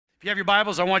If you have your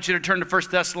Bibles, I want you to turn to 1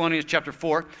 Thessalonians chapter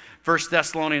 4. 1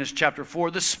 Thessalonians chapter 4.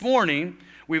 This morning,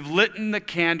 we've lit the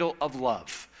candle of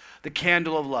love. The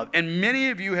candle of love. And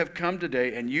many of you have come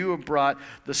today and you have brought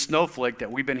the snowflake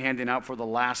that we've been handing out for the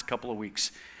last couple of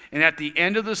weeks. And at the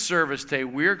end of the service today,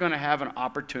 we're going to have an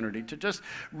opportunity to just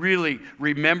really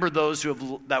remember those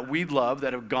that we love,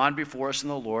 that have gone before us in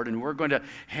the Lord. And we're going to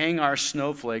hang our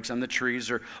snowflakes on the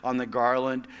trees or on the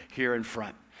garland here in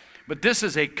front. But this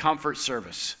is a comfort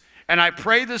service. And I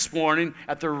pray this morning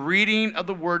at the reading of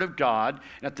the Word of God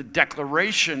and at the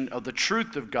declaration of the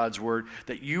truth of God's Word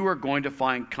that you are going to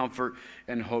find comfort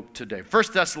and hope today. 1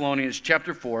 Thessalonians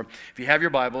chapter 4. If you have your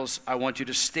Bibles, I want you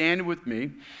to stand with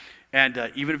me.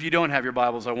 And even if you don't have your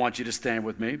Bibles, I want you to stand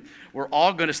with me. We're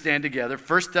all going to stand together.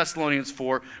 1 Thessalonians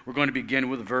 4, we're going to begin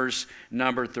with verse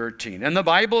number 13. And the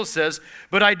Bible says,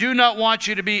 "But I do not want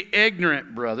you to be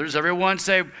ignorant, brothers." Everyone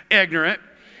say ignorant.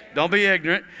 Don't be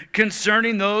ignorant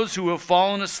concerning those who have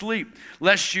fallen asleep,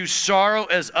 lest you sorrow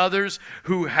as others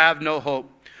who have no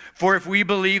hope. For if we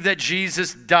believe that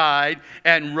Jesus died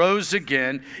and rose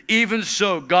again, even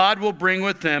so God will bring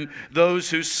with him those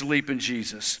who sleep in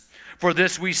Jesus. For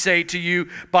this we say to you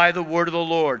by the word of the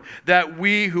Lord, that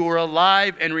we who are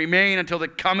alive and remain until the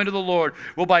coming of the Lord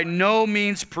will by no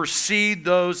means precede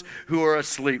those who are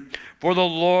asleep. For the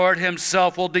Lord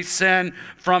himself will descend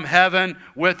from heaven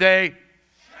with a...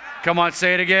 Come on,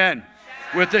 say it again.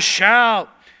 With a shout,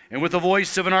 and with the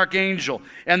voice of an archangel,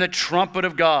 and the trumpet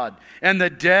of God. And the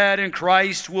dead in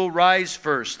Christ will rise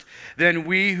first. Then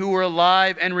we who are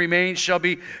alive and remain shall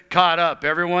be caught up.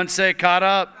 Everyone say caught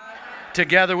up.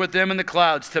 Together with them in the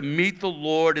clouds to meet the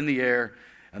Lord in the air.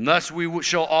 And thus we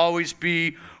shall always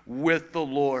be with the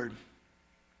Lord.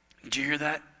 Did you hear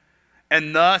that?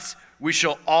 And thus we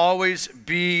shall always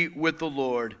be with the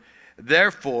Lord.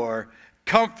 Therefore,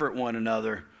 comfort one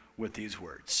another with these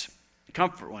words.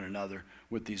 Comfort one another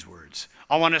with these words.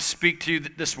 I want to speak to you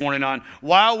this morning on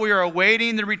while we are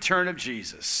awaiting the return of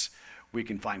Jesus, we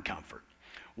can find comfort.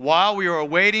 While we are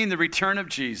awaiting the return of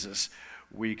Jesus,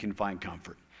 we can find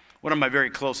comfort. One of my very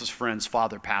closest friends'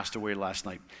 father passed away last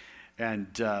night, and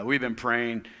we've been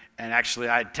praying. And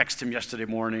actually, I texted him yesterday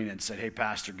morning and said, "Hey,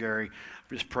 Pastor Gary,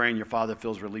 I'm just praying your father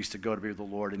feels released to go to be with the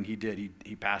Lord." And he did.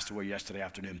 He passed away yesterday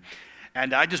afternoon.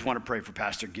 And I just want to pray for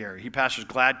Pastor Gary. He pastors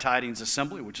Glad Tidings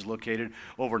Assembly, which is located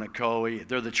over in Ocoee.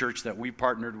 They're the church that we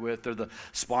partnered with. They're the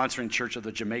sponsoring church of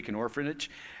the Jamaican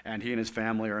Orphanage. And he and his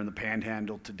family are in the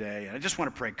Panhandle today. And I just want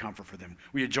to pray comfort for them.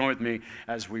 Will you join with me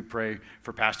as we pray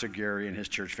for Pastor Gary and his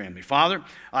church family? Father,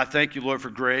 I thank you, Lord, for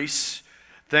grace.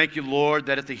 Thank you, Lord,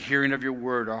 that at the hearing of your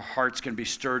word, our hearts can be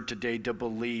stirred today to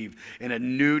believe in a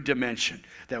new dimension,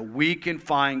 that we can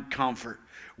find comfort.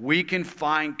 We can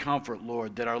find comfort,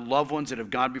 Lord, that our loved ones that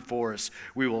have gone before us,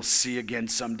 we will see again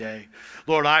someday.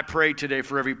 Lord, I pray today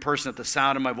for every person at the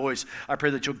sound of my voice. I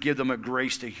pray that you'll give them a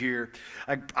grace to hear.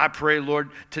 I pray, Lord,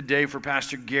 today for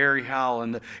Pastor Gary Howell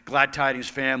and the Glad Tidings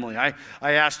family. I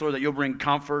ask, Lord, that you'll bring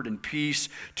comfort and peace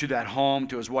to that home,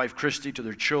 to his wife, Christy, to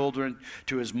their children,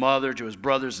 to his mother, to his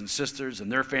brothers and sisters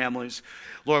and their families.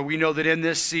 Lord, we know that in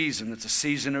this season, it's a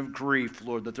season of grief,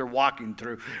 Lord, that they're walking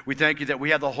through. We thank you that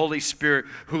we have the Holy Spirit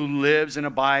who lives and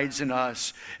abides in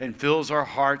us and fills our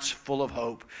hearts full of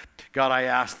hope. God, I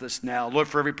ask this now. Lord,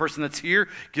 for every person that's here,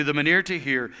 give them an ear to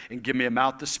hear and give me a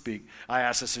mouth to speak. I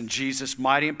ask this in Jesus'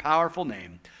 mighty and powerful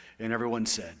name. And everyone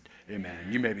said, amen.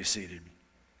 You may be seated.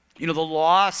 You know, the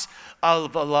loss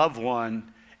of a loved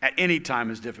one at any time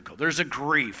is difficult. There's a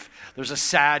grief, there's a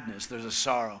sadness, there's a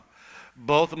sorrow.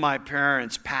 Both of my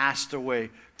parents passed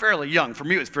away fairly young. For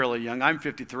me, it was fairly young. I'm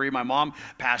 53. My mom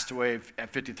passed away at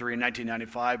 53 in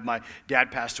 1995. My dad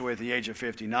passed away at the age of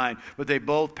 59. But they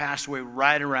both passed away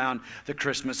right around the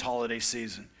Christmas holiday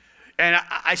season. And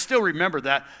I still remember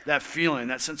that feeling,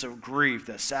 that sense of grief,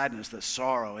 that sadness, that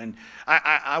sorrow. And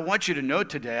I want you to know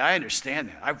today, I understand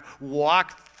that. I've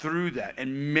walked through that.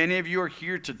 And many of you are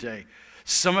here today.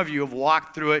 Some of you have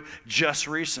walked through it just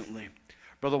recently.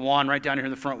 Brother Juan, right down here in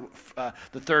the front,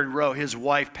 the third row, his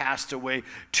wife passed away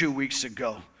 2 weeks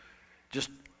ago.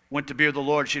 Just went to be with the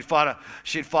Lord. She'd fought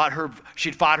her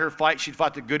fight. She'd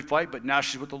fought the good fight, but now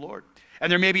she's with the Lord.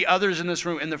 And there may be others in this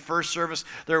room. In the first service,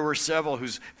 there were several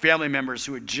whose family members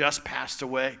who had just passed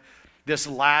away. This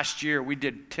last year, we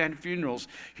did 10 funerals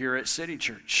here at City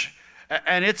Church.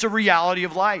 And it's a reality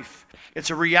of life.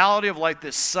 It's a reality of life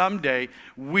that someday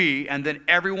we and then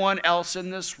everyone else in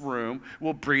this room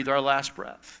will breathe our last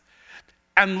breath.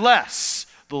 Unless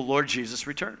the Lord Jesus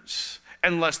returns.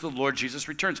 Unless the Lord Jesus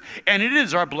returns. And it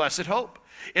is our blessed hope.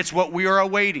 It's what we are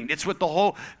awaiting. It's what the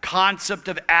whole concept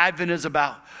of Advent is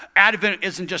about. Advent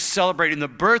isn't just celebrating the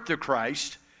birth of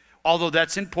Christ. Although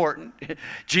that's important.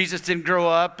 Jesus didn't grow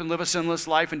up and live a sinless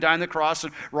life and die on the cross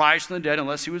and rise from the dead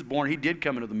unless he was born. He did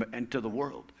come into the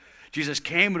world. Jesus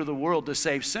came into the world to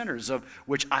save sinners, of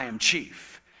which I am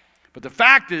chief. But the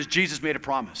fact is, Jesus made a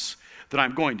promise that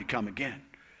I'm going to come again.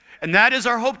 And that is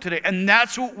our hope today. And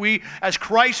that's what we, as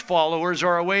Christ followers,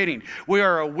 are awaiting. We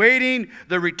are awaiting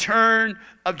the return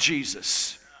of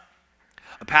Jesus.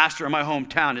 A pastor in my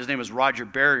hometown, his name is Roger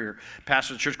Barrier,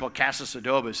 pastor of a church called Casas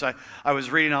Adobes. I was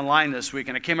reading online this week,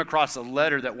 and I came across a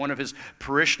letter that one of his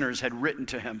parishioners had written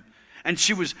to him. And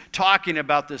she was talking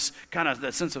about this kind of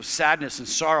that sense of sadness and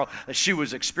sorrow that she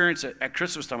was experiencing at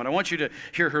Christmas time. And I want you to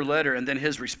hear her letter and then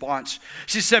his response.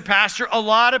 She said, Pastor, a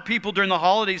lot of people during the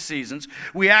holiday seasons,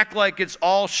 we act like it's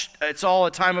all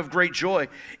a time of great joy.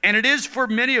 And it is for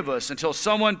many of us until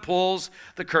someone pulls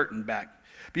the curtain back.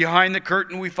 Behind the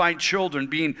curtain, we find children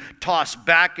being tossed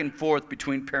back and forth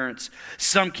between parents.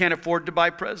 Some can't afford to buy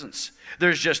presents.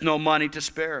 There's just no money to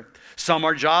spare. Some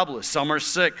are jobless. Some are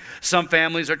sick. Some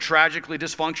families are tragically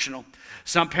dysfunctional.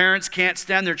 Some parents can't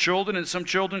stand their children, and some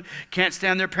children can't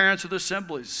stand their parents or their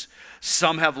siblings.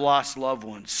 Some have lost loved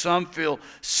ones. Some feel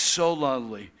so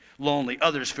lonely.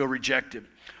 Others feel rejected.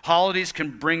 Holidays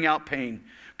can bring out pain.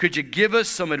 Could you give us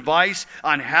some advice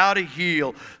on how to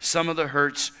heal some of the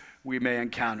hurts we may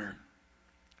encounter?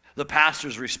 The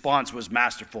pastor's response was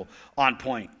masterful, on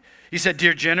point. He said,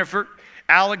 Dear Jennifer,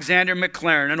 Alexander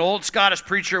McLaren, an old Scottish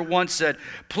preacher, once said,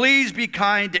 please be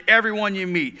kind to everyone you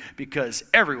meet because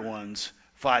everyone's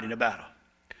fighting a battle.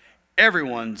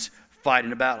 Everyone's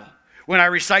fighting a battle. When I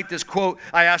recite this quote,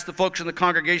 I ask the folks in the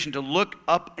congregation to look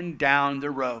up and down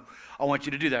the row. I want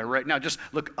you to do that right now. Just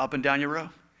look up and down your row.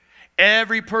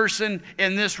 Every person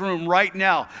in this room right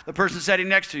now, the person sitting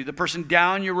next to you, the person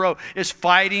down your row, is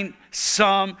fighting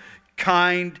some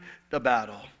kind of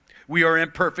battle. We are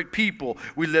imperfect people.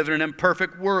 We live in an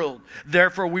imperfect world.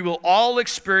 Therefore, we will all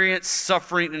experience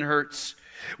suffering and hurts.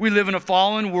 We live in a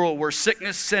fallen world where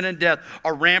sickness, sin, and death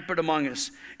are rampant among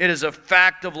us. It is a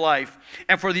fact of life.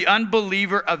 And for the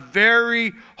unbeliever, a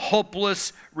very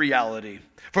hopeless reality.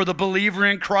 For the believer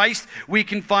in Christ, we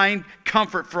can find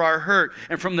comfort for our hurt.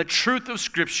 And from the truth of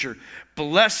Scripture,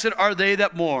 blessed are they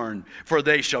that mourn, for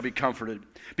they shall be comforted.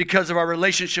 Because of our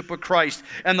relationship with Christ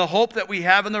and the hope that we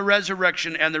have in the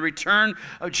resurrection and the return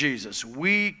of Jesus,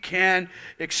 we can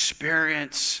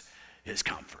experience his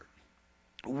comfort.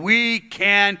 We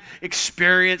can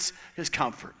experience his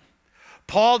comfort.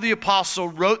 Paul the Apostle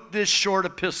wrote this short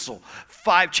epistle,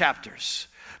 5 chapters.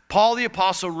 Paul the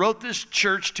Apostle wrote this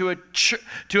church to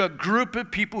a group of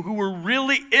people who were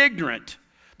really ignorant.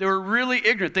 They were really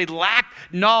ignorant. They lacked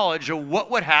knowledge of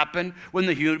what would happen when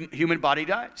the human body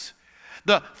dies.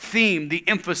 The theme, the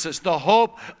emphasis, the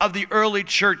hope of the early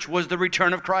church was the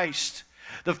return of Christ.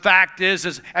 The fact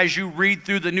is, as you read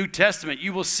through the New Testament,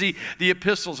 you will see the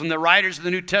epistles and the writers of the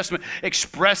New Testament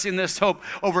expressing this hope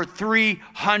over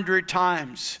 300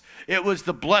 times. It was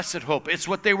the blessed hope. It's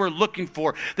what they were looking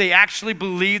for. They actually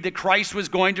believed that Christ was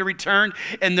going to return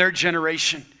in their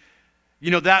generation. You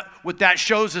know, what that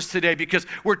shows us today, because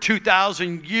we're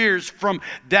 2,000 years from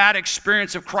that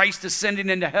experience of Christ ascending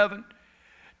into heaven.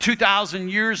 2,000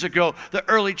 years ago, the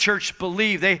early church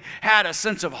believed. They had a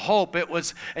sense of hope. It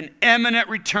was an imminent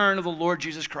return of the Lord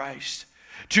Jesus Christ.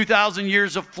 2,000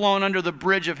 years have flown under the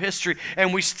bridge of history,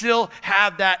 and we still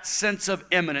have that sense of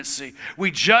imminency. We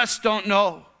just don't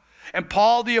know. And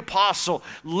Paul the Apostle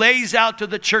lays out to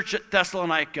the church at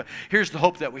Thessalonica, here's the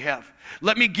hope that we have.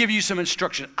 Let me give you some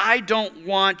instruction. I don't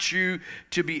want you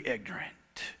to be ignorant.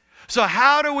 So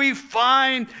how do we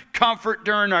find comfort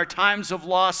during our times of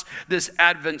loss this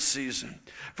Advent season?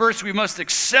 First, we must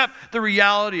accept the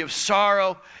reality of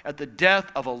sorrow at the death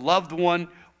of a loved one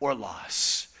or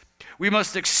loss. We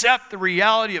must accept the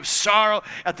reality of sorrow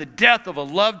at the death of a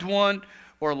loved one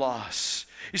or loss.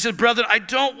 He said, brethren, I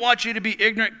don't want you to be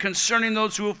ignorant concerning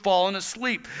those who have fallen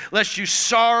asleep, lest you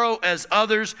sorrow as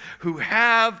others who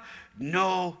have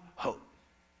no hope.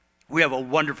 We have a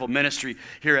wonderful ministry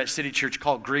here at City Church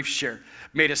called Grief Share.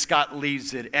 Maida Scott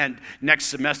leads it, and next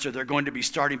semester they're going to be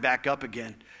starting back up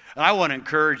again. And I want to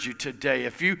encourage you today,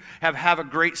 if you have a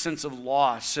great sense of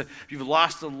loss, if you've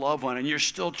lost a loved one and you're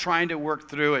still trying to work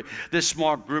through it, this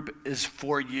small group is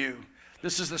for you.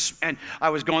 And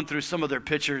I was going through some of their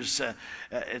pictures.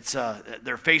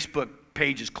 Their Facebook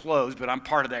page is closed, but I'm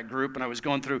part of that group. And I was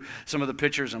going through some of the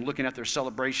pictures and looking at their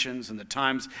celebrations and the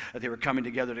times that they were coming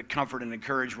together to comfort and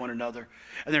encourage one another.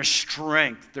 And there's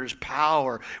strength, there's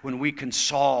power when we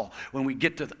console, when we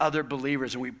get to other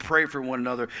believers and we pray for one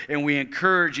another and we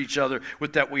encourage each other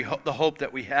with the hope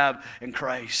that we have in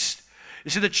Christ. You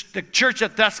see, the church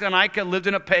at Thessalonica lived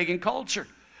in a pagan culture.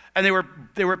 And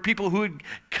they were people who had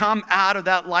come out of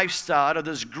that lifestyle, out of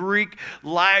this Greek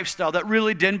lifestyle that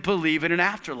really didn't believe in an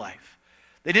afterlife.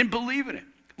 They didn't believe in it.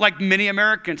 Like many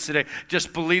Americans today,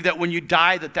 just believe that when you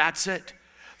die, that's it.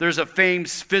 There's a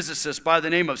famous physicist by the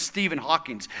name of Stephen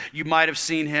Hawking. You might have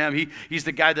seen him. He's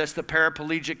the guy that's the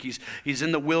paraplegic. He's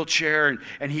in the wheelchair,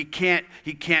 and he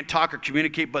can't talk or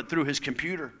communicate but through his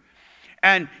computer.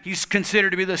 And he's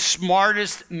considered to be the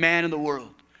smartest man in the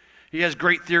world. He has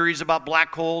great theories about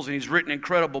black holes, and he's written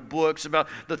incredible books about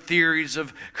the theories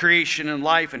of creation and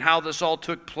life and how this all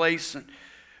took place.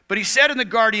 But he said in the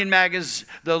Guardian magazine,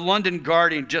 the London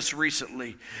Guardian just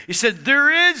recently, he said,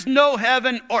 there is no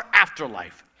heaven or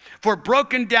afterlife for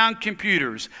broken down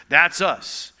computers. That's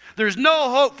us. There's no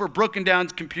hope for broken down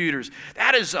computers.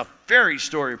 That is a fairy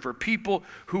story for people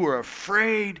who are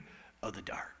afraid of the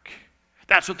dark.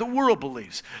 That's what the world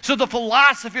believes. So the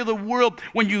philosophy of the world,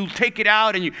 when you take it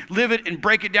out and you live it and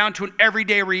break it down to an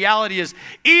everyday reality, is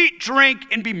eat, drink,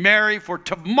 and be merry, for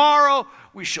tomorrow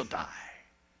we shall die.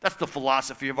 That's the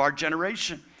philosophy of our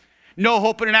generation. No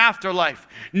hope in an afterlife,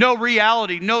 no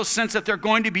reality, no sense that they're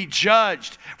going to be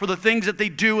judged for the things that they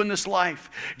do in this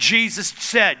life. Jesus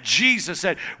said,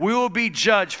 we will be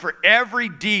judged for every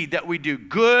deed that we do,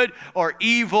 good or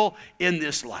evil, in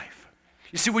this life.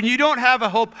 You see, when you don't have a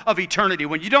hope of eternity,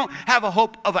 when you don't have a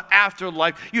hope of an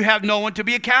afterlife, you have no one to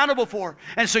be accountable for.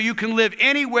 And so you can live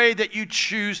any way that you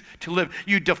choose to live.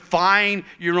 You define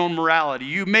your own morality.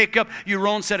 You make up your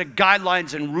own set of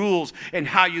guidelines and rules in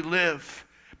how you live.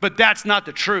 But that's not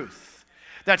the truth.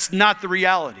 That's not the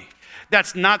reality.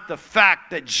 That's not the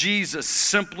fact that Jesus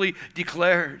simply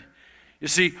declared. You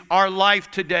see, our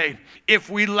life today, if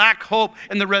we lack hope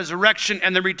in the resurrection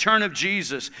and the return of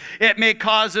Jesus, it may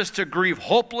cause us to grieve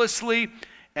hopelessly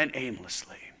and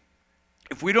aimlessly.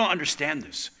 If we don't understand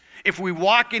this, if we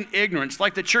walk in ignorance,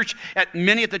 like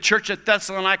many at the church at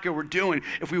Thessalonica were doing,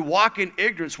 if we walk in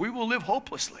ignorance, we will live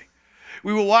hopelessly.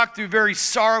 We will walk through very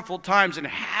sorrowful times and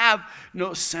have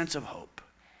no sense of hope.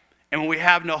 And when we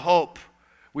have no hope,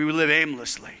 we will live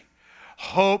aimlessly.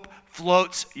 Hope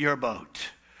floats your boat.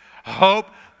 Hope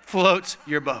floats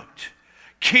your boat.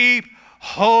 Keep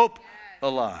hope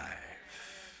alive.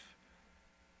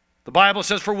 The Bible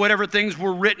says, for whatever things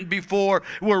were written before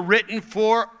were written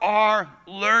for our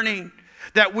learning,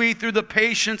 that we through the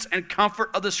patience and comfort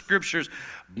of the Scriptures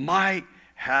might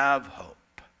have hope.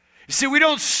 You see, we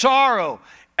don't sorrow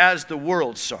as the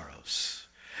world sorrows.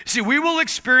 See, we will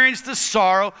experience the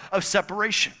sorrow of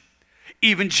separation.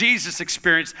 Even Jesus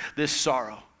experienced this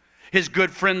sorrow. His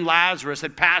good friend Lazarus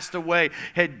had passed away,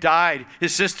 had died.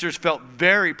 His sisters felt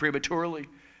very prematurely.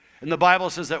 And the Bible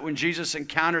says that when Jesus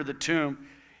encountered the tomb,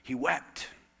 he wept.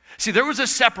 See, there was a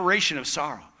separation of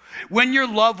sorrow. When your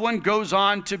loved one goes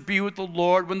on to be with the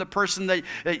Lord, when the person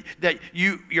that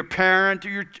your parent or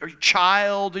your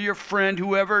child or your friend,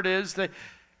 whoever it is,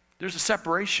 there's a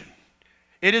separation.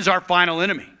 It is our final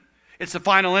enemy. It's the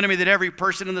final enemy that every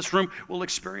person in this room will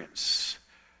experience.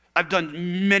 I've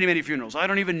done many, many funerals. I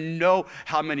don't even know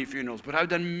how many funerals, but I've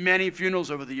done many funerals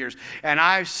over the years, and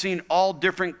I've seen all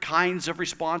different kinds of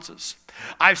responses.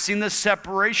 I've seen the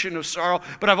separation of sorrow,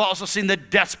 but I've also seen the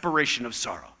desperation of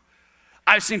sorrow.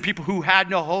 I've seen people who had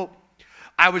no hope.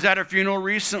 I was at a funeral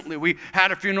recently. We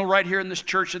had a funeral right here in this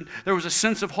church, and there was a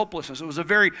sense of hopelessness. It was a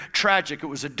very tragic. It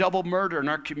was a double murder in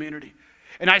our community.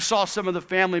 And I saw some of the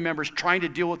family members trying to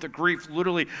deal with the grief.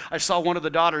 Literally, I saw one of the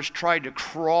daughters try to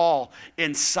crawl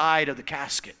inside of the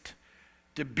casket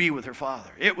to be with her father.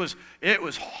 It was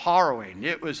harrowing.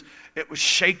 It was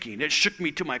shaking. It shook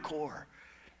me to my core.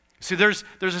 See, there's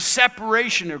a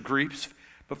separation of griefs,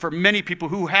 but for many people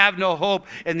who have no hope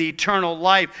in the eternal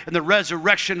life and the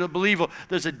resurrection of the believer,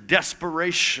 there's a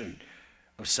desperation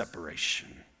of separation.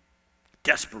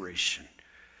 Desperation.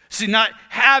 See, not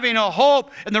having a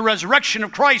hope in the resurrection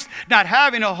of Christ, not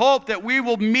having a hope that we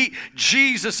will meet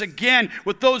Jesus again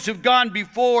with those who've gone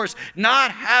before us,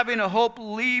 not having a hope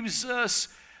leaves us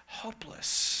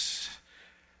hopeless.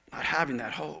 Not having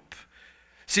that hope.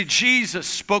 See, Jesus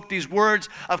spoke these words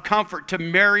of comfort to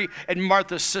Mary and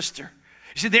Martha's sister.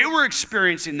 You see, they were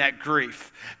experiencing that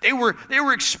grief. They were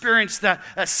experiencing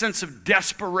that sense of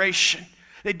desperation.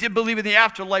 They did believe in the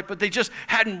afterlife, but they just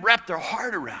hadn't wrapped their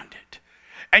heart around it.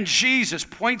 And Jesus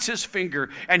points his finger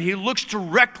and he looks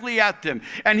directly at them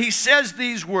and he says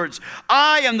these words,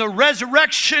 I am the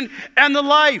resurrection and the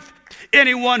life.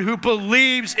 Anyone who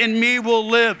believes in me will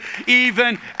live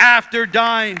even after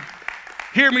dying.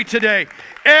 Hear me today.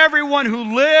 Everyone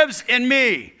who lives in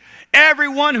me,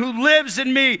 everyone who lives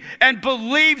in me and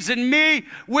believes in me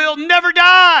will never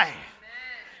die.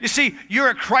 You see, you're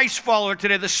a Christ follower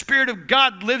today. The Spirit of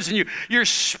God lives in you. Your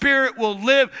spirit will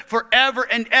live forever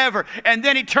and ever. And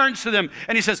then he turns to them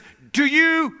and he says, do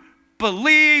you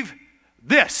believe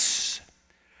this?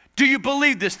 Do you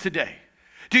believe this today?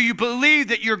 Do you believe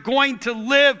that you're going to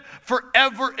live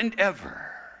forever and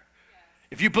ever?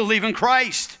 If you believe in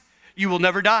Christ, you will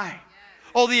never die.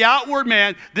 Oh, the outward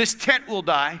man, this tent will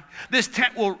die. This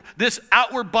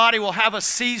outward body will have a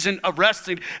season of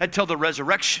resting until the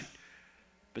resurrection.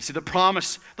 But see, the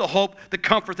promise, the hope, the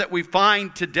comfort that we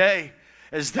find today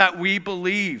is that we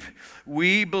believe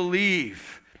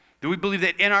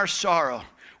that in our sorrow,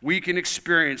 we can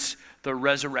experience the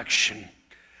resurrection.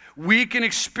 We can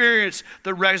experience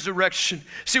the resurrection.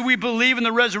 See, we believe in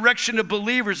the resurrection of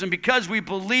believers, and because we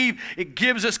believe, it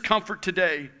gives us comfort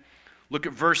today. Look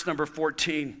at verse number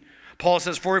 14. Paul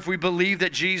says, for if we believe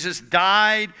that Jesus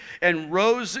died and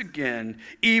rose again,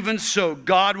 even so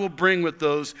God will bring with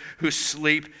those who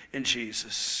sleep in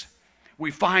Jesus. We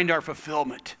find our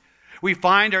fulfillment. We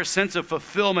find our sense of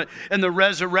fulfillment in the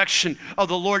resurrection of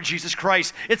the Lord Jesus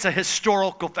Christ. It's a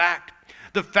historical fact.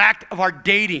 The fact of our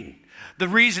dating. The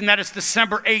reason that it's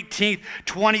December 18th,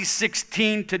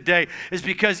 2016 today is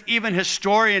because even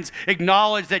historians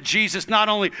acknowledge that Jesus not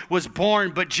only was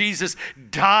born, but Jesus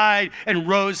died and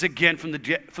rose again from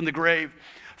the grave.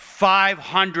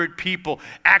 500 people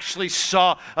actually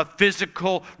saw a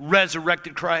physical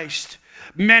resurrected Christ.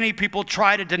 Many people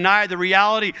try to deny the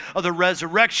reality of the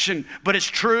resurrection, but it's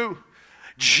true.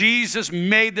 Jesus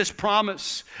made this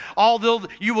promise. Although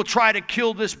you will try to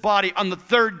kill this body, on the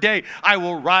third day I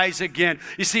will rise again.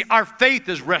 You see, our faith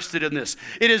is rested in this.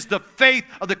 It is the faith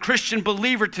of the Christian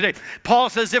believer today.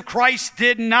 Paul says, if Christ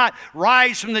did not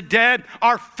rise from the dead,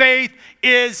 our faith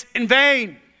is in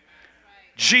vain.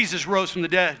 Jesus rose from the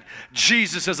dead.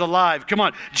 Jesus is alive. Come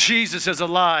on. Jesus is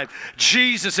alive.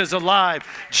 Jesus is alive.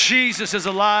 Jesus is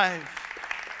alive.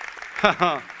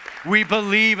 We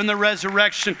believe in the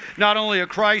resurrection, not only of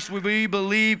Christ, we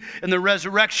believe in the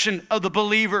resurrection of the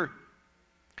believer.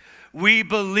 We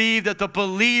believe that the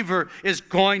believer is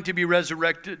going to be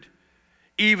resurrected.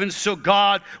 Even so,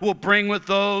 God will bring with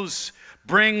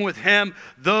him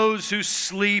those who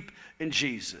sleep in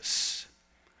Jesus.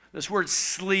 This word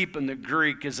sleep in the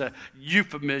Greek is a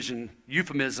euphemism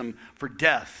for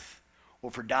death or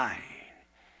for dying.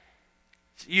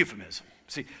 It's a euphemism.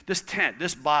 See, this tent,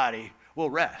 this body will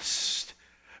rest,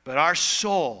 but our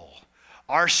soul,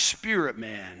 our spirit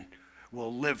man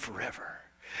will live forever.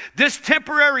 This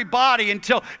temporary body,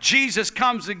 until Jesus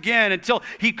comes again, until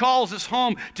he calls us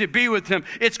home to be with him,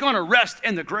 it's going to rest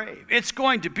in the grave. It's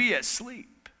going to be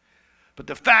asleep. But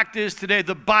the fact is today,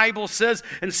 the Bible says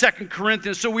in 2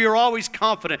 Corinthians, so we are always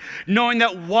confident, knowing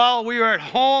that while we are at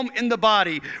home in the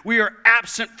body, we are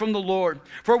absent from the Lord.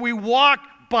 For we walk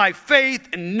by faith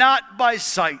and not by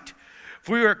sight.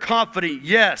 For we are confident,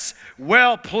 yes,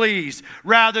 well pleased,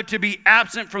 rather to be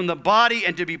absent from the body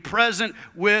and to be present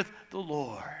with the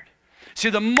Lord. See,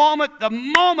 the moment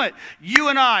you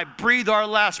and I breathe our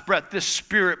last breath, this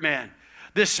spirit man,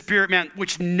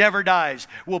 which never dies,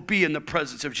 will be in the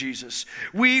presence of Jesus.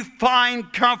 We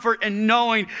find comfort in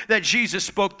knowing that Jesus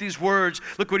spoke these words.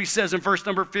 Look what he says in verse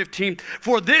number 15.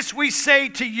 For this we say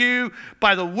to you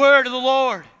by the word of the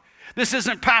Lord. This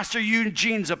isn't Pastor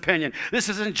Eugene's opinion. This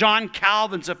isn't John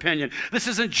Calvin's opinion. This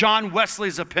isn't John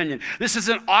Wesley's opinion. This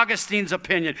isn't Augustine's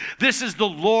opinion. This is the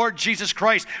Lord Jesus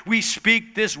Christ. We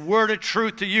speak this word of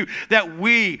truth to you, that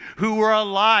we who are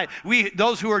alive,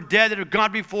 those who are dead that have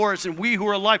gone before us, and we who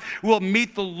are alive will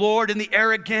meet the Lord in the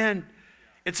air again.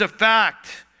 It's a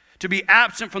fact. To be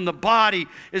absent from the body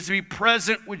is to be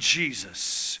present with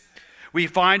Jesus. We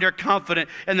find our confidence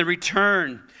in the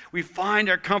return. We find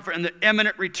our comfort in the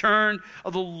imminent return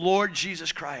of the Lord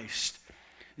Jesus Christ.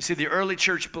 You see, the early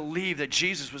church believed that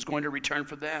Jesus was going to return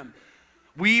for them.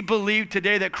 We believe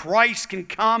today that Christ can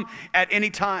come at any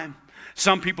time.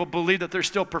 Some people believe that there's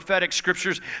still prophetic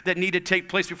scriptures that need to take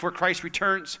place before Christ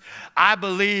returns. I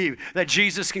believe that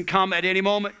Jesus can come at any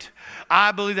moment.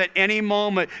 I believe that any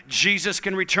moment Jesus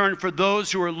can return for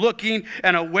those who are looking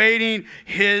and awaiting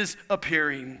his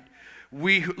appearing.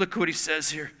 Look what he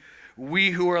says here.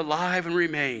 We who are alive and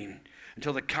remain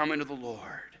until the coming of the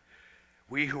Lord.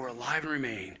 We who are alive and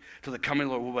remain until the coming of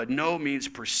the Lord will by no means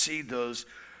precede those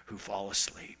who fall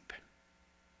asleep.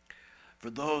 For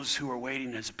those who are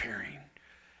waiting his appearing,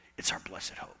 it's our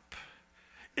blessed hope.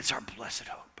 It's our blessed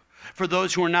hope. For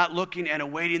those who are not looking and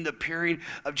awaiting the appearing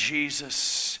of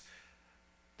Jesus,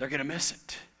 they're going to miss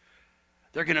it.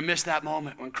 They're going to miss that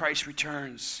moment when Christ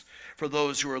returns, for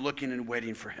those who are looking and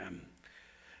waiting for him.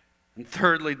 And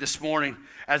thirdly, this morning,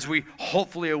 as we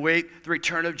hopefully await the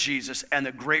return of Jesus and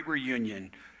the great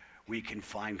reunion, we can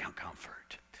find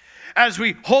comfort. As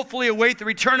we hopefully await the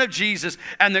return of Jesus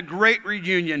and the great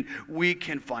reunion, we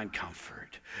can find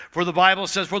comfort. For the Bible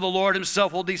says, for the Lord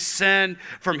himself will descend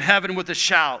from heaven with a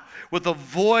shout, with the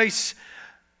voice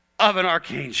of an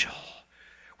archangel.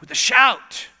 With a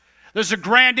shout. There's a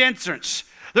grand entrance.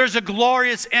 There's a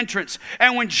glorious entrance.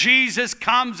 And when Jesus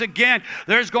comes again,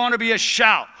 there's going to be a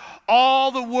shout.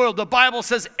 All the world, the Bible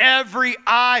says every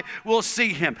eye will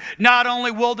see him. Not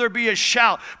only will there be a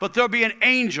shout, but there'll be an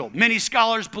angel. Many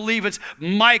scholars believe it's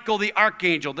Michael the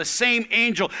archangel, the same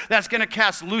angel that's going to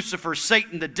cast Lucifer,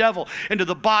 Satan, the devil, into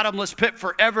the bottomless pit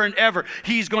forever and ever.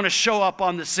 He's going to show up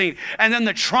on the scene. And then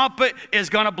the trumpet is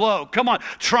going to blow. Come on,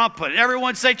 trumpet.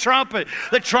 Everyone say trumpet.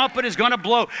 The trumpet is going to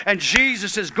blow, and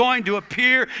Jesus is going to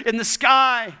appear in the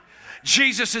sky.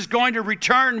 Jesus is going to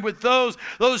return with those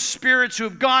spirits who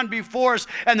have gone before us,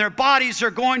 and their bodies are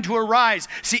going to arise.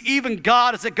 See, even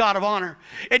God is a God of honor.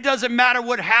 It doesn't matter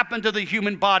what happened to the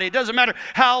human body. It doesn't matter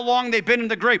how long they've been in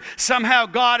the grave. Somehow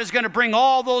God is going to bring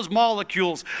all those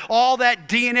molecules, all that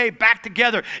DNA back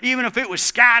together. Even if it was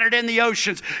scattered in the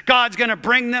oceans, God's going to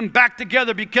bring them back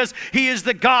together because he is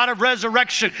the God of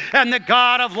resurrection and the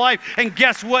God of life. And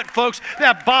guess what, folks?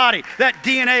 That body, that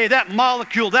DNA, that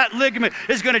molecule, that ligament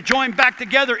is going to join back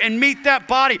together and meet that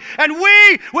body. And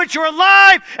we, which are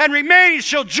alive and remaining,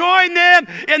 shall join them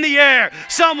in the air.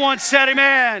 Someone said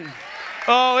amen.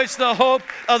 Oh, it's the hope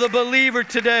of the believer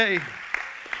today.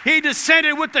 He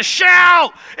descended with the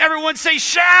shout. Everyone say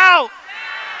shout.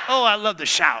 Oh, I love the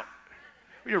shout.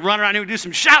 We're going to run around here and do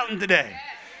some shouting today.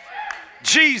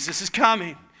 Jesus is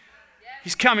coming.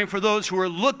 He's coming for those who are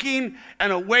looking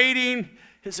and awaiting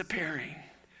his appearing.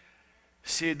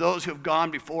 See, those who have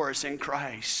gone before us in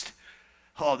Christ,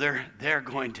 oh, they're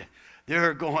going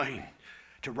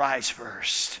to rise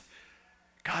first.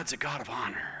 God's a God of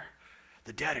honor.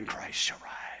 The dead in Christ shall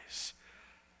rise.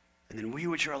 And then we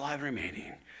which are alive and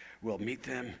remaining will meet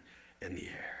them in the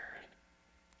air.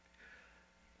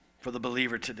 For the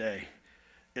believer today,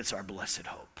 it's our blessed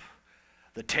hope.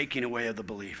 The taking away of the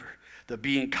believer. The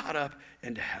being caught up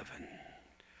into heaven.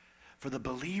 For the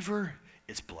believer,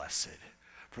 it's blessed.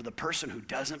 For the person who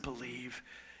doesn't believe,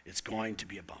 it's going to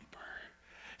be a bumper.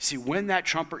 See, when that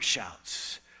trumpet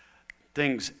shouts,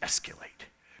 things escalate.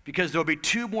 Because there'll be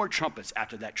 2 more trumpets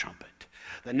after that trumpet.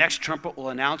 The next trumpet will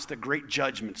announce the great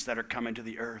judgments that are coming to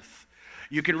the earth.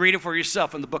 You can read it for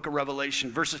yourself in the book of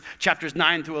Revelation. Chapters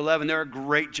 9 through 11, there are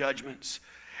great judgments.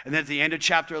 And then at the end of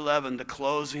chapter 11, the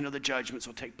closing of the judgments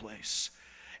will take place.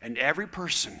 And every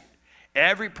person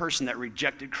that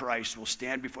rejected Christ will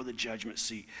stand before the judgment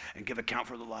seat and give account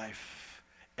for their life.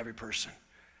 Every person.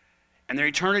 And their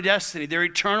eternal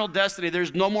destiny,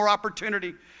 there's no more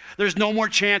opportunity. There's no more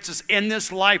chances in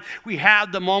this life. We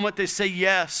have the moment to say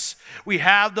yes. We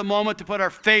have the moment to put our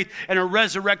faith in a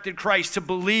resurrected Christ, to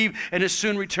believe in his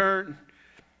soon return.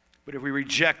 But if we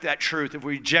reject that truth, if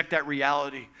we reject that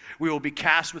reality, we will be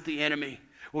cast with the enemy.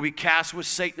 We'll be cast with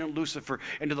Satan and Lucifer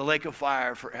into the lake of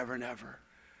fire forever and ever.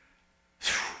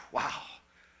 Wow.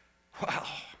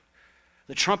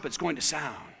 The trumpet's going to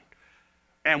sound.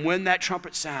 And when that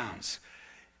trumpet sounds,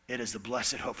 it is the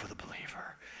blessed hope for the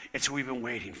believer. It's what we've been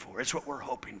waiting for. It's what we're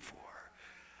hoping for.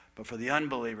 But for the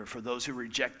unbeliever, for those who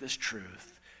reject this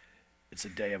truth, it's a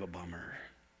day of a bummer.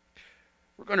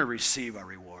 We're going to receive our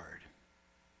reward.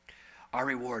 Our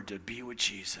reward to be with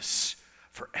Jesus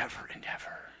forever and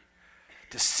ever.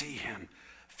 To see him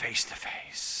face to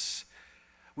face.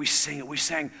 We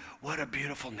sang, what a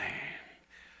beautiful name.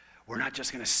 We're not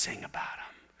just going to sing about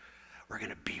him. We're going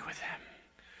to be with him.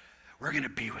 We're going to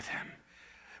be with him.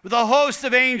 With a host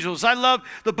of angels. I love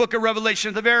the book of Revelation.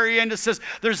 At the very end it says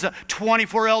there's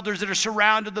 24 elders that are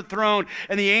surrounded the throne,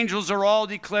 and the angels are all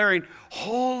declaring,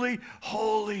 holy,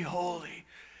 holy, holy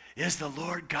is the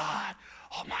Lord God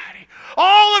Almighty.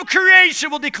 All of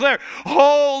creation will declare,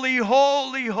 holy,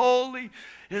 holy, holy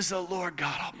is the Lord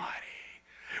God Almighty.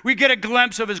 We get a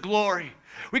glimpse of his glory.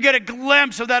 We get a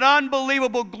glimpse of that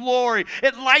unbelievable glory.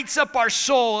 It lights up our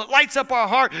soul. It lights up our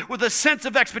heart with a sense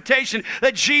of expectation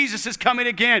that Jesus is coming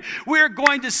again. We're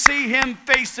going to see him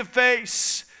face to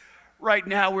face. Right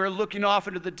now, we're looking off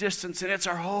into the distance, and it's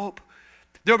our hope.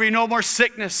 There'll be no more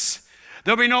sickness.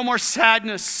 There'll be no more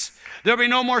sadness. There'll be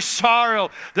no more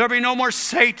sorrow. There'll be no more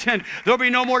Satan. There'll be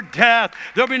no more death.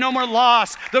 There'll be no more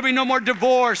loss. There'll be no more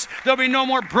divorce. There'll be no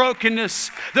more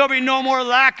brokenness. There'll be no more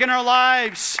lack in our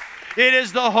lives. It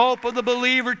is the hope of the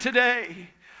believer today.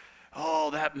 Oh,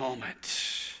 that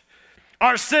moment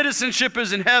Our citizenship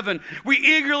is in heaven. We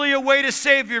eagerly await a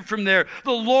Savior from there,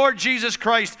 the Lord Jesus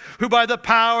Christ, who by the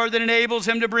power that enables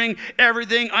him to bring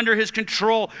everything under his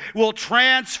control will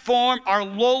transform our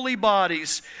lowly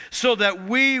bodies so that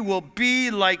we will be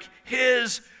like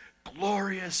his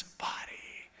glorious body.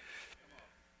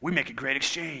 We make a great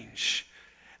exchange.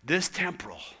 This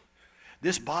temporal,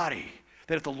 this body,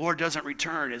 that if the Lord doesn't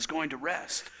return is going to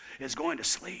rest, is going to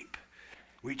sleep.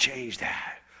 We change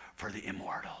that for the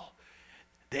immortal,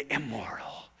 the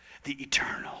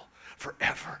eternal,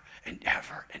 forever and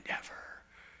ever and ever.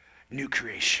 New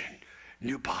creation,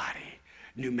 new body,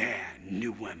 new man,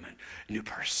 new woman, new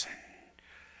person.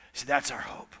 See, that's our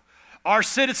hope. Our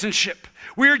citizenship.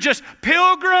 We are just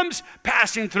pilgrims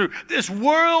passing through. This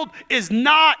world is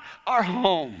not our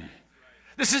home.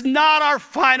 This is not our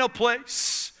final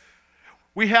place.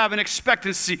 We have an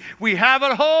expectancy. We have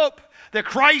a hope that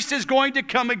Christ is going to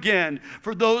come again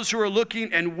for those who are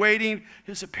looking and waiting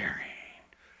his appearing.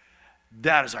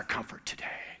 That is our comfort today.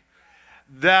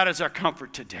 That is our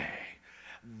comfort today.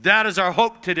 That is our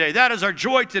hope today. That is our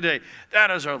joy today.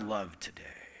 That is our love today.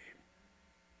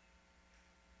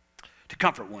 To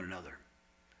comfort one another.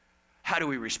 How do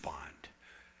we respond?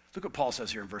 Look what Paul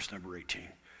says here in verse number 18.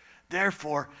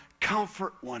 Therefore,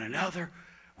 comfort one another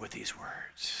with these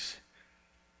words.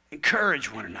 Encourage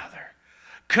one another.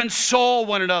 Console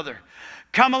one another.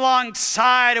 Come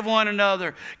alongside of one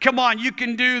another. Come on, you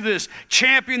can do this.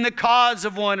 Champion the cause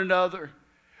of one another.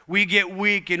 We get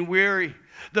weak and weary.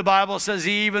 The Bible says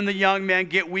even the young men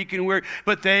get weak and weary,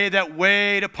 but they that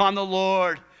wait upon the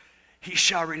Lord, he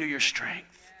shall renew your strength.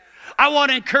 I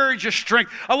want to encourage your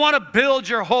strength. I want to build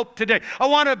your hope today. I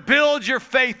want to build your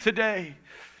faith today.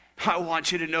 I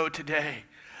want you to know today,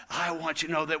 I want you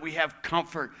to know that we have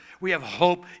comfort. We have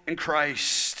hope in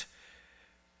Christ.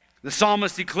 The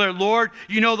psalmist declared, Lord,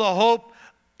 you know the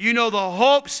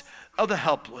hopes of the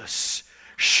helpless.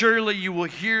 Surely you will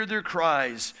hear their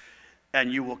cries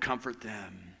and you will comfort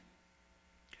them.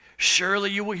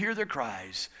 Surely you will hear their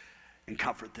cries and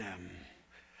comfort them.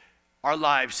 Our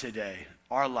lives today,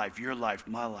 our life, your life,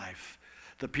 my life,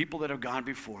 the people that have gone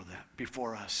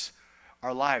before us,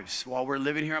 our lives while we're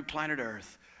living here on planet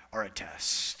Earth are a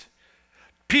test.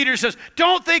 Peter says,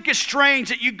 don't think it's strange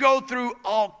that you go through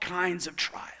all kinds of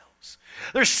trials.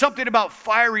 There's something about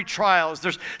fiery trials.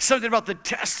 There's something about the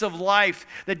tests of life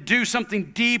that do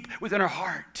something deep within our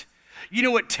heart. You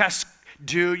know what tests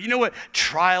do? You know what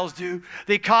trials do?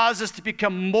 They cause us to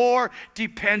become more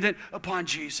dependent upon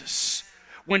Jesus.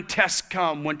 When tests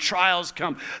come, when trials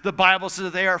come, the Bible says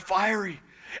that they are fiery.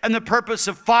 And the purpose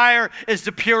of fire is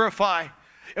to purify.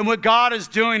 And what God is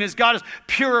doing is God is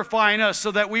purifying us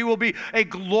so that we will be a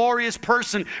glorious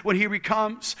person when he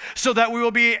comes, so that we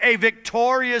will be a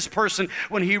victorious person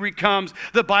when he comes.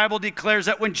 The Bible declares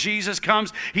that when Jesus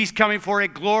comes, he's coming for a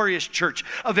glorious church,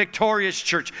 a victorious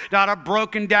church, not a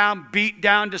broken down, beat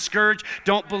down, discouraged,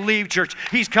 don't believe church.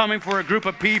 He's coming for a group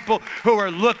of people who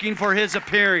are looking for his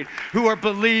appearing, who are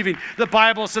believing. The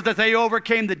Bible says that they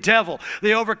overcame the devil.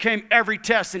 They overcame every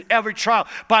test and every trial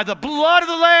by the blood of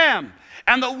the Lamb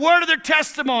and the word of their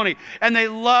testimony, and they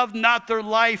loved not their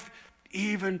life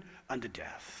even unto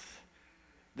death.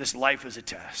 This life is a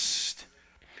test.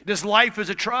 This life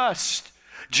is a trust.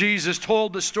 Jesus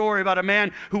told the story about a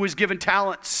man who was given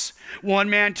talents. One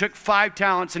man took 5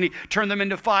 talents and he turned them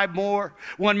into 5 more.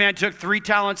 One man took 3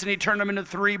 talents and he turned them into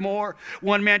 3 more.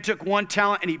 One man took 1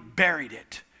 talent and he buried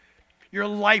it. Your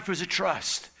life is a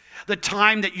trust. The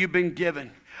time that you've been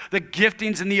given, the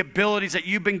giftings and the abilities that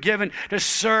you've been given to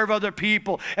serve other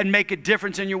people and make a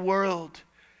difference in your world,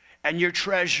 and your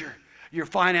treasure, your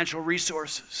financial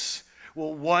resources,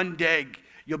 will one day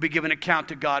you'll be given account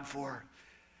to God for.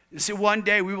 You see, one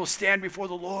day we will stand before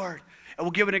the Lord and we'll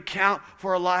give an account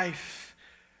for our life.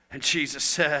 And Jesus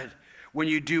said, when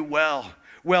you do well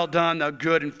done, thou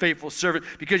good and faithful servant,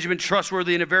 because you've been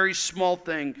trustworthy in a very small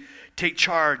thing, take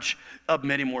charge of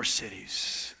many more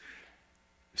cities.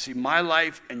 See, my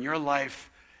life and your life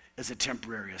is a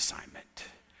temporary assignment.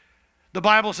 The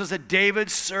Bible says that David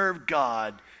served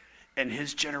God in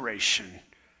his generation.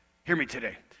 Hear me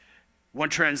today. One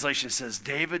translation says,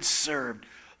 David served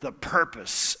the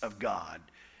purpose of God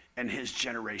in his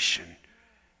generation,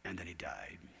 and then he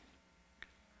died.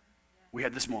 We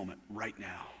had this moment right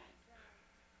now.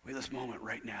 We have this moment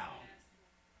right now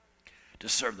to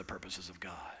serve the purposes of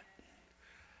God.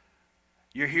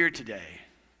 You're here today.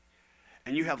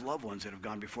 And you have loved ones that have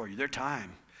gone before you. Their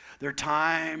time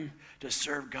to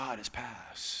serve God is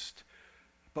past.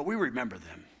 But we remember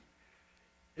them.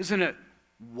 Isn't it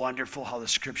wonderful how the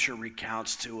scripture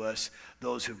recounts to us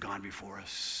those who've gone before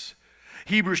us?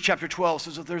 Hebrews chapter 12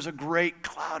 says that there's a great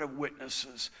cloud of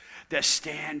witnesses that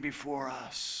stand before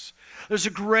us. There's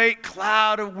a great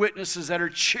cloud of witnesses that are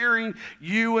cheering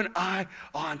you and I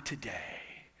on today.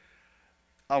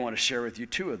 I want to share with you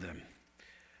two of them.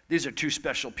 These are two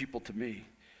special people to me.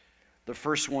 The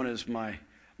first one is my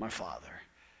father.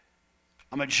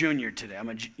 I'm a junior today. I'm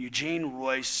a Eugene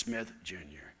Roy Smith Jr.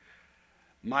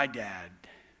 My dad,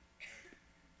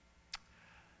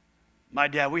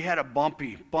 we had a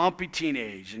bumpy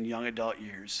teenage and young adult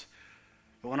years.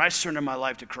 But when I surrendered my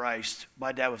life to Christ,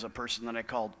 my dad was a person that I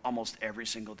called almost every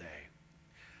single day.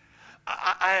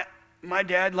 My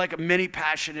dad, like many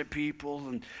passionate people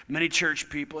and many church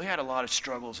people, he had a lot of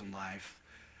struggles in life.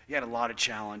 He had a lot of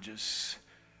challenges.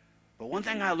 But one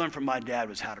thing I learned from my dad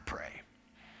was how to pray.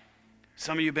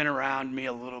 Some of you have been around me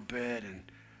a little bit,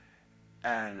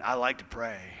 and I like to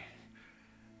pray.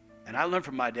 And I learned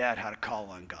from my dad how to call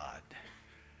on God.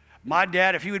 My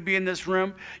dad, if he would be in this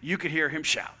room, you could hear him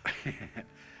shout.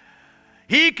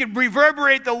 He could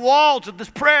reverberate the walls with his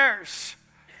prayers.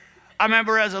 I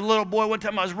remember as a little boy, one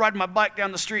time I was riding my bike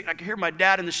down the street, and I could hear my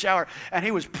dad in the shower, and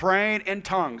he was praying in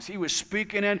tongues. He was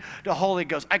speaking in the Holy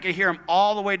Ghost. I could hear him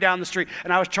all the way down the street,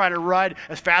 and I was trying to ride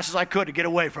as fast as I could to get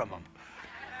away from him.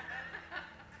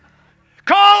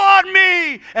 Call on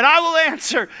me, and I will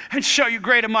answer and show you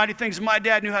great and mighty things. My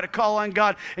dad knew how to call on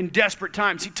God in desperate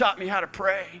times. He taught me how to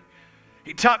pray.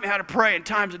 He taught me how to pray in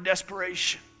times of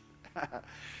desperation.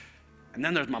 And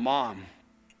then there's my mom.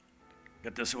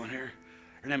 Got this one here.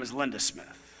 Her name is Linda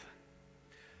Smith.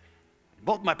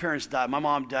 Both my parents died. My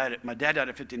dad died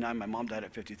at 59. My mom died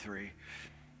at 53.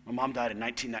 My mom died on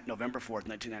November 4th,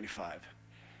 1995.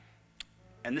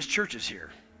 And this church is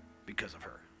here because of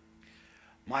her.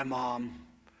 My mom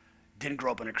didn't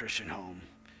grow up in a Christian home.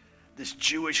 This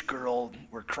Jewish girl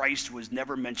where Christ was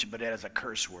never mentioned but as a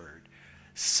curse word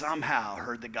somehow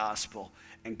heard the gospel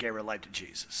and gave her life to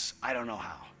Jesus. I don't know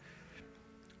how.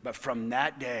 But from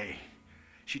that day,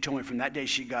 she told me from that day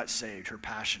she got saved, her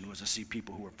passion was to see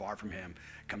people who were far from him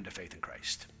come to faith in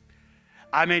Christ.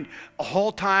 I mean, a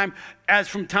whole time,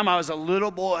 from the time I was a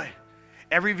little boy,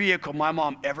 every vehicle my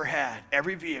mom ever had,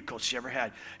 every vehicle she ever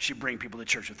had, she'd bring people to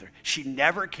church with her. She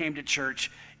never came to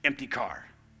church empty car.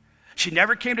 She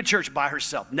never came to church by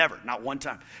herself. Never, not one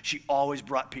time. She always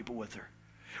brought people with her.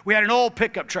 We had an old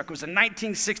pickup truck. It was a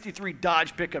 1963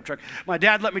 Dodge pickup truck. My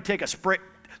dad let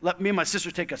me and my sister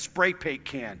take a spray paint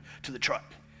can to the truck.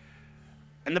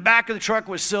 And the back of the truck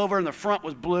was silver and the front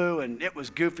was blue, and it was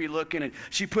goofy looking. And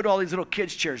she put all these little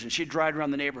kids' chairs, and she'd drive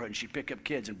around the neighborhood, and she'd pick up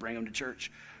kids and bring them to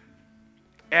church.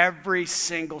 Every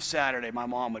single Saturday, my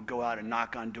mom would go out and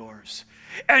knock on doors.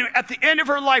 And at the end of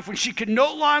her life, when she could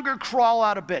no longer crawl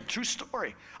out of bed, true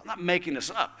story, I'm not making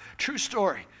this up, true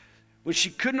story, when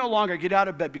she could no longer get out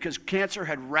of bed because cancer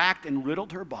had racked and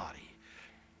riddled her body,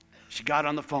 she got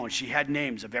on the phone. She had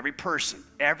names of every person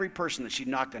that she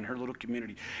knocked on her little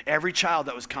community, every child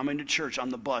that was coming to church on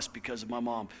the bus because of my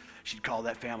mom. She'd call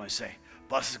that family and say,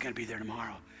 bus is going to be there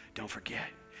tomorrow. Don't forget.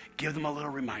 Give them a little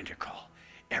reminder call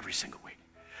every single week.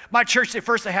 My church,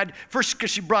 first because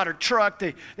she brought her truck,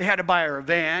 they had to buy her a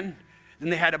van. Then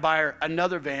they had to buy her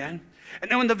another van. And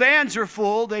then when the vans were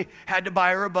full, they had to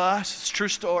buy her a bus. It's a true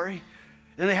story.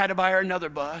 Then they had to buy her another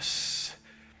bus.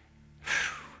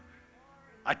 Whew.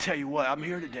 I tell you what, I'm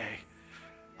here today.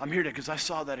 I'm here today because I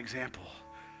saw that example.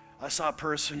 I saw a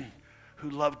person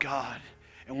who loved God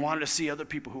and wanted to see other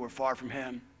people who were far from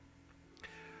him.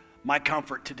 My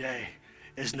comfort today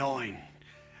is knowing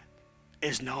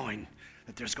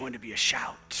that there's going to be a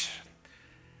shout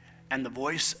and the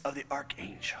voice of the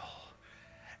archangel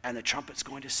and the trumpet's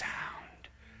going to sound.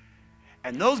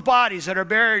 And those bodies that are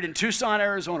buried in Tucson,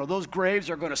 Arizona, those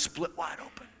graves are going to split wide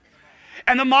open.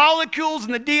 And the molecules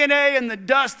and the DNA and the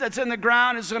dust that's in the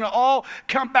ground is going to all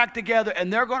come back together,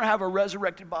 and they're going to have a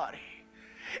resurrected body.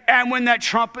 And when that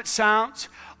trumpet sounds,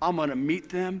 I'm going to meet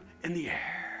them in the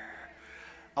air.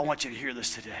 I want you to hear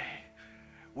this today.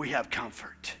 We have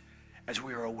comfort as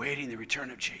we are awaiting the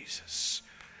return of Jesus.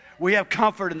 We have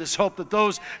comfort in this hope that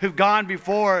those who've gone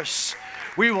before us,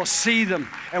 we will see them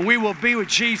and we will be with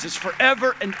Jesus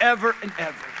forever and ever and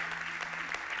ever.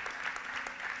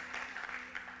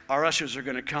 Our ushers are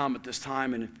going to come at this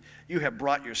time, and if you have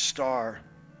brought your star,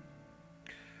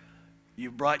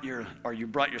 you brought your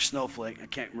snowflake. I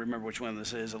can't remember which one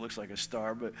this is. It looks like a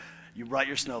star, but you brought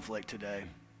your snowflake today.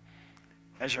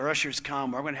 As our ushers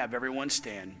come, we're going to have everyone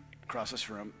stand across this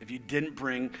room. If you didn't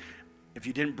bring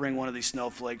one of these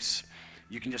snowflakes,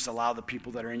 you can just allow the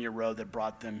people that are in your row that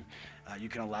brought them, you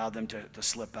can allow them to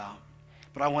slip out.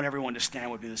 But I want everyone to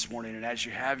stand with me this morning, and as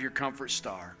you have your comfort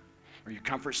star or your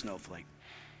comfort snowflake,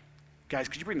 guys,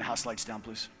 could you bring the house lights down,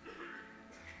 please?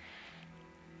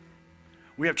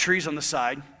 We have trees on the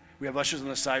side. We have ushers on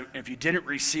the side. And if you didn't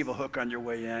receive a hook on your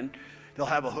way in, they'll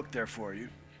have a hook there for you.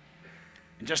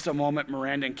 In just a moment,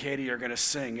 Miranda and Katie are going to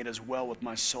sing, "It Is Well With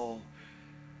My Soul."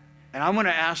 And I'm going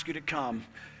to ask you to come,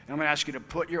 and I'm going to ask you to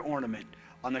put your ornament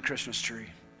on the Christmas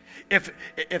tree. If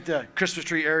the Christmas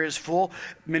tree area is full,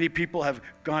 many people have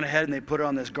gone ahead and they put it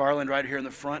on this garland right here in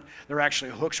the front. There are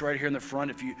actually hooks right here in the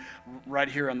front. If you, right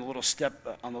here on the little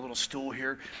step, on the little stool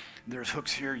here, there's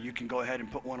hooks here. You can go ahead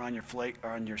and put one on your flake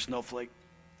or on your snowflake.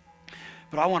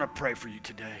 But I want to pray for you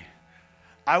today.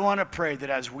 I want to pray that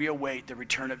as we await the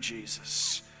return of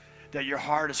Jesus, that your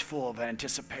heart is full of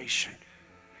anticipation.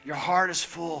 Your heart is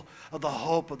full of the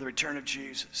hope of the return of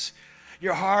Jesus.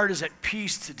 Your heart is at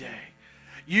peace today.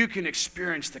 You can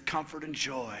experience the comfort and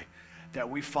joy that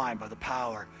we find by the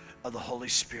power of the Holy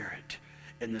Spirit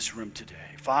in this room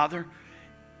today. Father,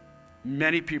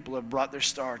 many people have brought their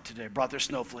star today, brought their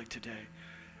snowflake today.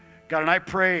 God, and I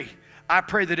pray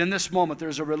that in this moment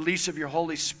there's a release of your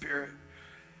Holy Spirit.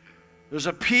 There's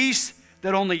a peace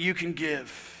that only you can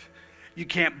give. You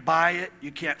can't buy it.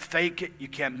 You can't fake it. You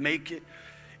can't make it.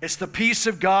 It's the peace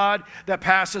of God that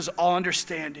passes all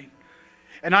understanding.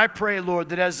 And I pray, Lord,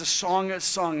 that as the song is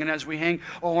sung and as we hang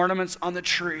ornaments on the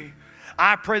tree,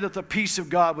 I pray that the peace of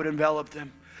God would envelop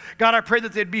them. God, I pray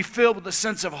that they'd be filled with a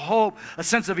sense of hope, a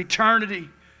sense of eternity,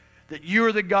 that you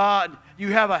are the God.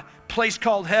 You have a place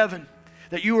called heaven,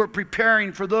 that you are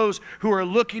preparing for those who are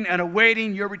looking and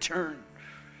awaiting your return.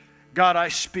 God, I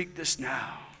speak this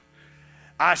now.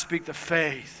 I speak the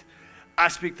faith. I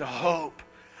speak the hope.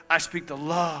 I speak the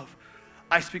love.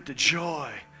 I speak the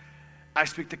joy. I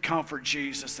speak the comfort,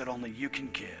 Jesus, that only you can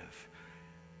give.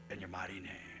 In your mighty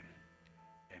name.